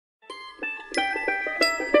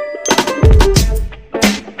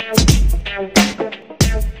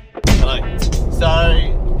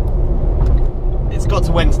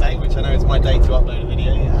a Wednesday, which I know is my day to upload a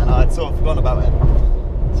video, and I'd sort of forgotten about it.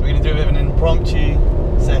 So we're going to do a bit of an impromptu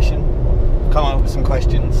session, come up with some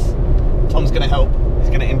questions. Tom's going to help, he's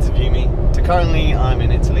going to interview me. So currently I'm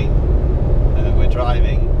in Italy. We're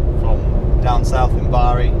driving from down south in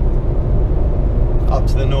Bari up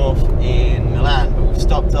to the north in Milan, but we've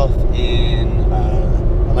stopped off in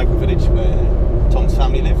a local village where Tom's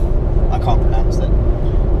family live. I can't pronounce it.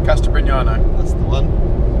 Castelbrignano. That's the one.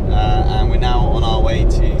 And we're now on our way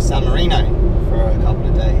to San Marino for a couple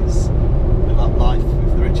of days. Live up life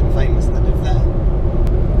with the rich and famous that live there.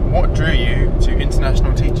 What drew you to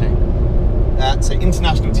international teaching? So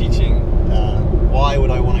international teaching, why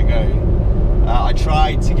would I want to go? I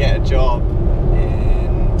tried to get a job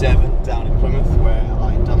in Devon, down in Plymouth, where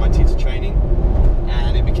I'd done my teacher training,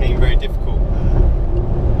 and it became very difficult.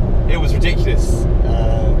 It was ridiculous.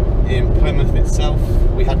 In Plymouth itself,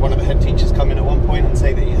 we had one of the head teachers come in at one point and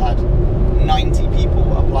say that he had 90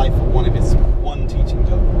 people apply for one teaching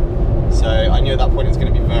job. So I knew at that point it was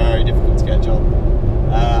going to be very difficult to get a job.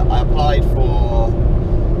 I applied for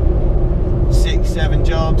 6-7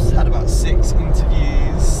 jobs, had about 6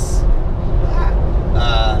 interviews,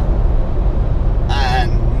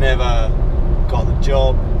 and never got the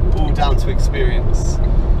job, all down to experience.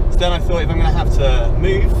 So then I thought, if I'm going to have to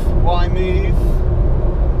move, why move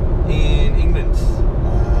in England?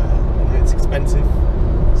 It's expensive.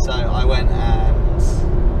 So I went and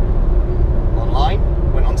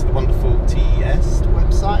went onto the wonderful TES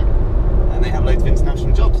website, and they have loads of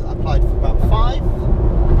international jobs. I applied for about 5.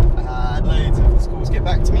 I had loads of the schools get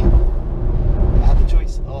back to me. I had the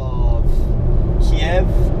choice of Kiev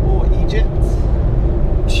or Egypt,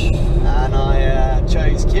 and I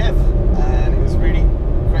chose Kiev, and it was really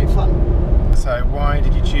great fun. So why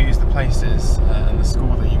did you choose the places and the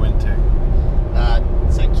school that you went to?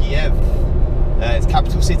 So Kiev, it's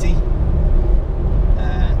capital city,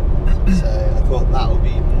 so I thought that would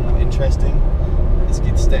be more interesting. It's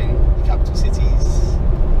good to stay in the capital cities.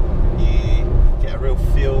 You get a real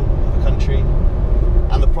feel of the country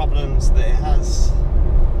and the problems that it has.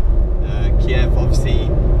 Kiev, obviously,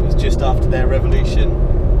 was just after their revolution.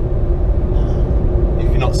 If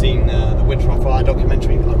you've not seen the Winter on Fire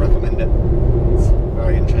documentary, I recommend it. It's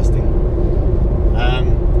very interesting.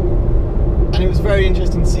 And it was very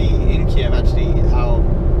interesting to see in Kiev actually how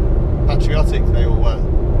patriotic they all were.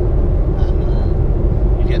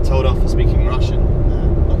 And you get told off for speaking Russian,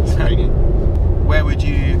 not Ukrainian. Where would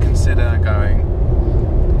you consider going?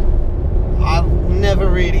 I've never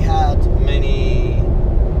really had many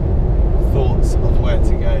thoughts of where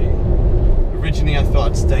to go. Originally I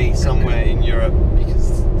thought I'd stay somewhere in Europe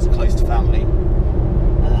because it's close to family,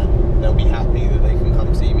 and they'll be happy that they can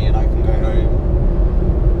come see me and I can go home.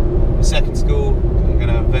 The second school, I'm going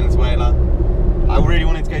to Venezuela. I really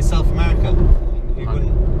wanted to go to South America. I mean, who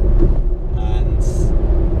wouldn't? And is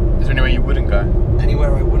there anywhere you wouldn't go?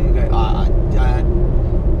 Anywhere I wouldn't go?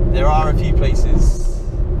 There are a few places.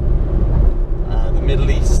 The Middle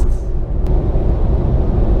East.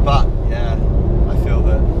 But yeah, I feel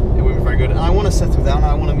that it wouldn't be very good. And I want to settle down,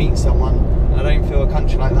 I want to meet someone. And I don't feel a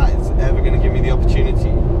country like that is ever going to give me the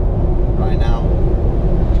opportunity right now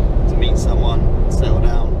to meet someone and settle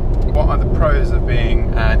down. What are the pros of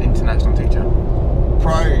being an international teacher?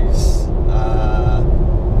 Pros?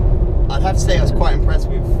 I'd have to say I was quite impressed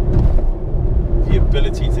with the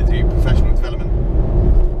ability to do professional development.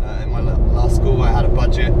 In my last school I had a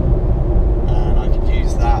budget, and I could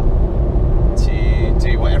use that to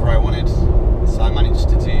do whatever I wanted. So I managed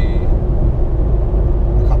to do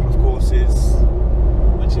a couple of courses,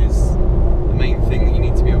 which is the main thing that you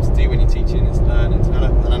need to be able to do when you're teaching, is learn and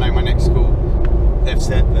develop. And I know my next school, they've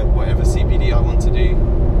said that whatever CPD I want to do,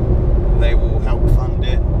 they will help fund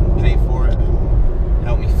it and pay for it and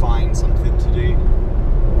help me find something to do.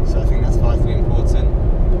 So I think that's vitally important.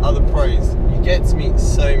 Other pros, you get to meet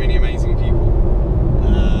so many amazing people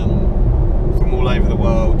from all over the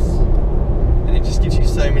world, and it just gives you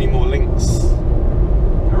so many more links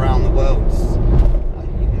around the world.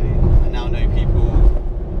 I now know people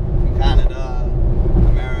from Canada,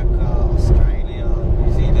 America, Australia,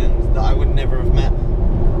 New Zealand that I would never have met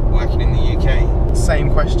working in the UK. Same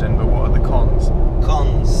question, but what are the cons?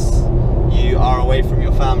 Cons, you are away from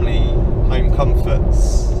your family, home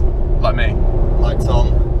comforts. Like me. Like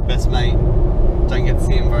Tom, best mate. Don't get to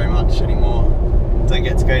see him very much anymore. Don't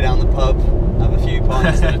get to go down the pub, have a few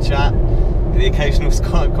pints and a chat. The occasional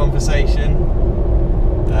Skype conversation.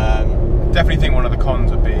 Definitely think one of the cons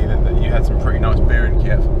would be that you had some pretty nice beer in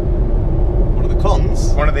Kiev. One of the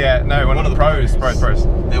cons. One of the pros.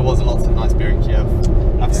 There was lots of nice beer in Kiev.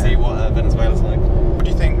 I have to see what Venezuela's like. What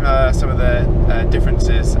do you think are some of the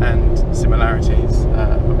differences and similarities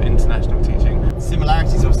of international teaching?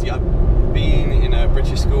 Similarities, obviously, I've been in a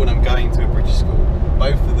British school and I'm going to a British school.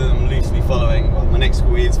 Both of them loosely following, well, my next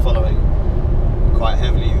school is following quite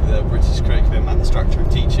heavily the British curriculum and the structure of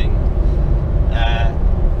teaching,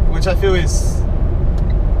 which I feel is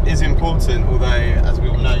important, although, as we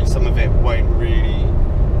all know, some of it won't really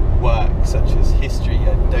work, such as history.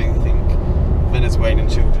 I don't think Venezuelan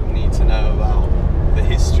children need to know about the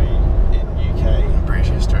history in UK. British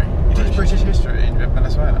history. You teach British history in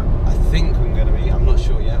Venezuela? I think I'm going to be. I'm not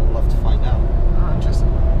sure yet. We'll have to find out. Oh, interesting.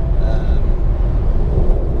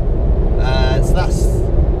 So that's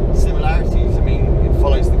similarities. I mean, it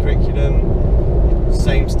follows the curriculum,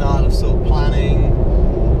 same style of sort of planning,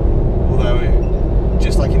 although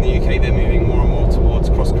just like in the UK, they're moving more and more towards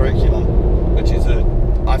cross-curricular, which is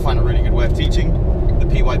I find a really good way of teaching. The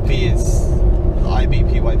IB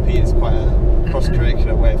PYP is quite a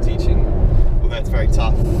cross-curricular way of teaching, although it's very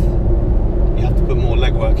tough. You have to put more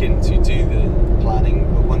legwork in to do the planning,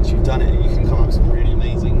 but once you've done it, you can come up with some really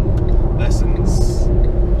amazing lessons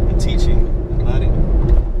in teaching and learning.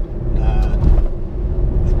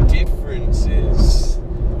 The differences,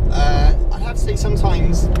 I'd have to say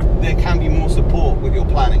sometimes there can be more support with your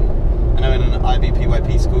planning. I know in an IB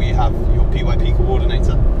PYP school you have your PYP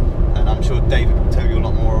coordinator, and I'm sure David will tell you a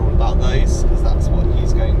lot more about those, because that's what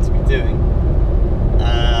he's going to be doing.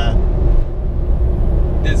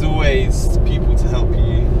 There's always people to help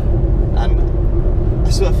you, and I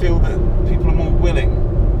sort of feel that people are more willing,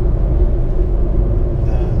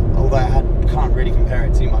 although I can't really compare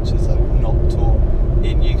it too much as I've not taught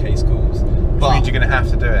in UK schools. Which means you're going to have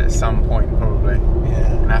to do it at some point, probably.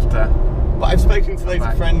 Yeah. And have to. But I've spoken to loads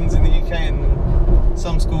of friends in the UK, and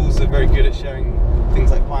some schools are very good at sharing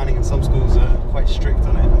things like planning, and some schools are quite strict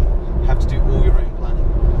on it. You have to do all your own planning.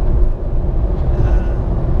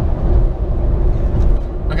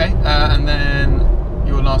 Okay, and then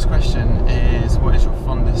your last question is, what is your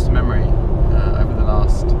fondest memory over the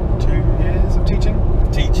last 2 years of teaching?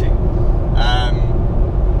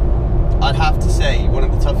 I'd have to say one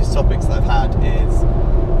of the toughest topics that I've had is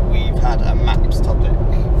we've had a maps topic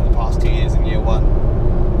for the past 2 years in year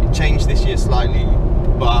 1. It changed this year slightly,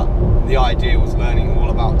 but the idea was learning all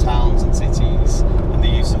about towns and cities and the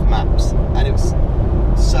use of maps, and it was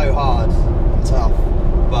so hard and tough,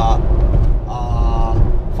 but our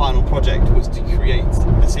final project was to create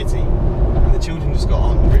a city, and the children just got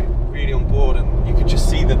on really on board, and you could just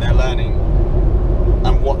see that they're learning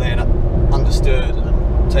and what they had understood and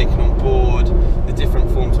taken on board, the different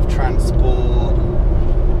forms of transport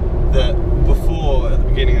that before, at the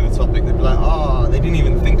beginning of the topic, they'd be like, they didn't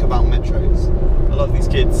even think about metros. A lot of these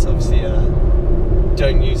kids obviously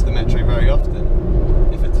don't use the metro very often,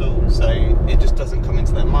 if at all, so it just doesn't come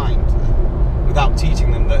into their mind. Without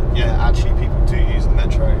teaching them that, yeah, actually people do use the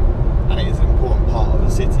metro and it is an important part of the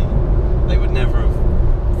city, they would never have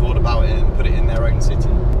thought about it and put it in their own city.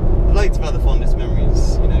 Loads of other fondest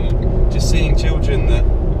memories, you know, just seeing children that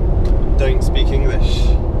don't speak English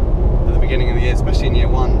at the beginning of the year, especially in year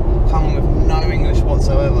 1, come with no English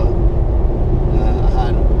whatsoever. I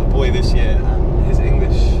had a boy this year, and his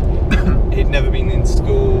English, he'd never been in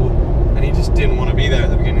school, and he just didn't want to be there at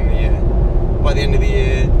the beginning of the year. By the end of the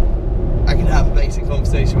year, I could have a basic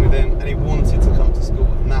conversation with him, and he wanted to come to school,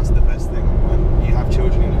 and that's the best thing, when you have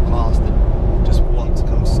children in your class that just want to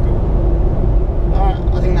come to school. Alright,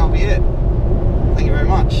 I think that'll be it. Thank you very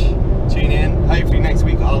much. Tune in. Hopefully next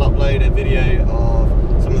week I'll upload a video of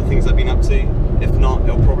some of the things I've been up to. If not,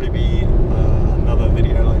 it'll probably be another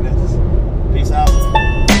video like this. Peace out.